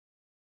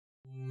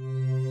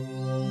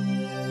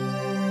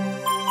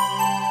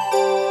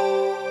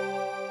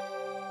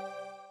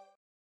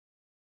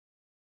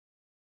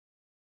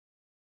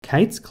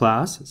Kate's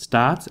class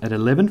starts at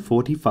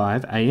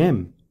 11:45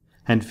 a.m.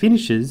 and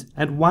finishes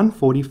at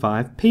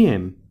 1:45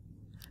 p.m.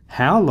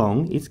 How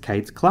long is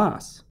Kate's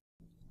class?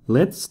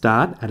 Let's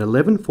start at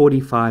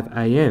 11:45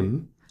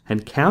 a.m.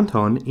 and count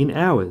on in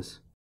hours.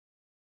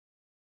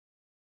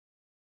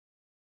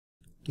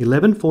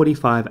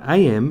 11:45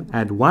 a.m.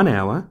 add 1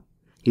 hour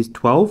is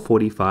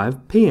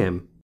 12:45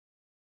 p.m.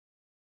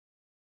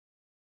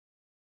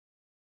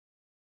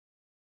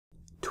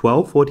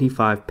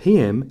 12:45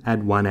 p.m.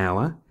 add 1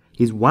 hour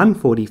is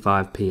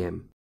 1:45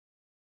 p.m.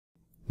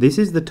 This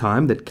is the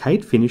time that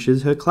Kate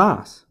finishes her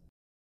class.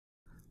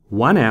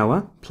 1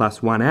 hour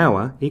plus 1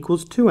 hour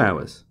equals 2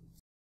 hours.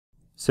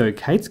 So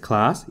Kate's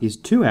class is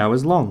 2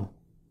 hours long.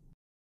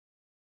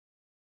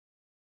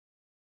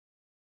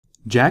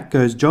 Jack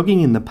goes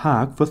jogging in the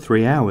park for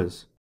 3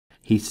 hours.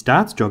 He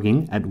starts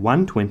jogging at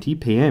 1:20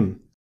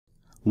 p.m.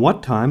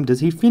 What time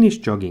does he finish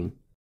jogging?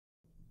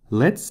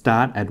 Let's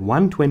start at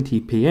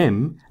 1:20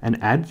 p.m. and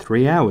add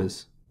 3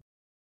 hours.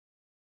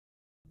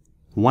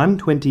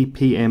 1:20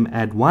 p.m.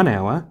 add 1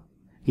 hour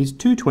is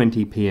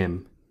 2:20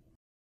 p.m.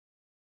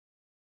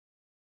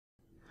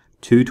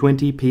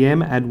 2:20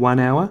 p.m. add 1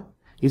 hour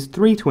is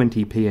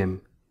 3:20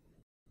 p.m.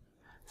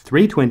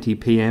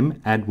 3:20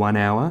 p.m. add 1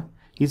 hour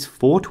is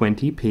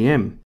 4:20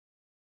 p.m.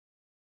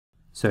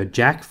 So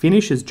Jack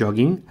finishes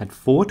jogging at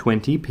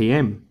 4:20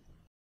 p.m.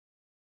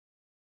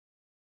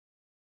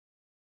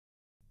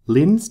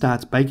 Lynn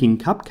starts baking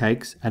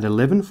cupcakes at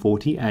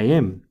 11:40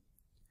 a.m.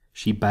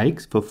 She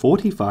bakes for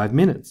 45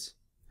 minutes.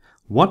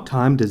 What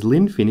time does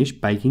Lynn finish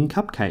baking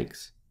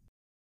cupcakes?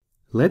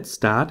 Let's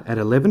start at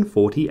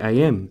 11:40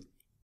 a.m.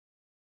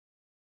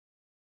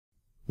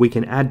 We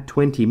can add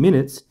 20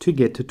 minutes to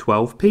get to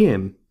 12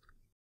 p.m.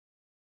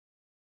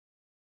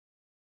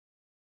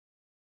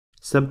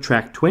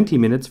 Subtract 20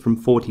 minutes from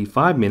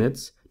 45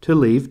 minutes to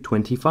leave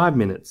 25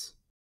 minutes.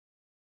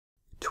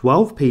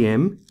 12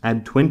 p.m.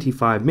 add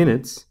 25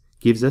 minutes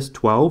gives us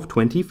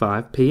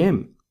 12:25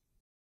 p.m.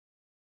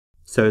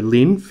 So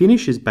Lynn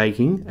finishes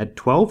baking at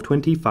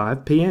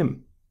 12:25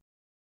 p.m.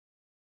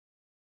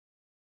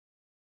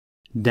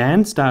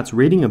 Dan starts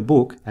reading a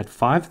book at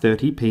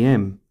 5:30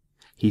 p.m.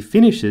 He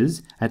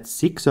finishes at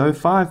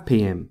 6:05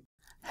 p.m.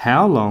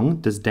 How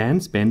long does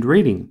Dan spend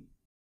reading?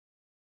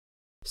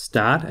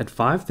 Start at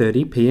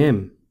 5:30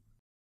 p.m.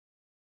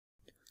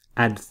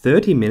 Add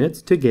 30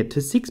 minutes to get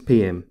to 6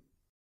 p.m.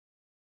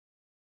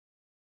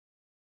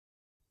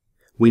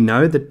 We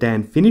know that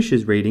Dan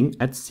finishes reading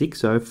at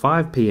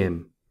 6:05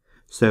 p.m.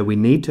 So we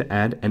need to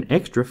add an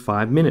extra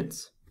 5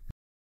 minutes.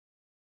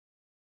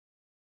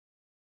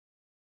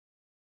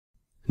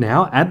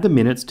 Now add the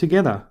minutes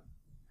together.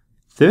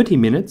 30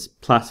 minutes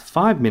plus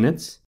 5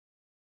 minutes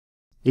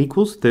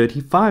equals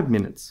 35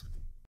 minutes.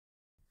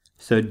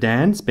 So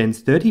Dan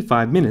spends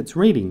 35 minutes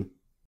reading.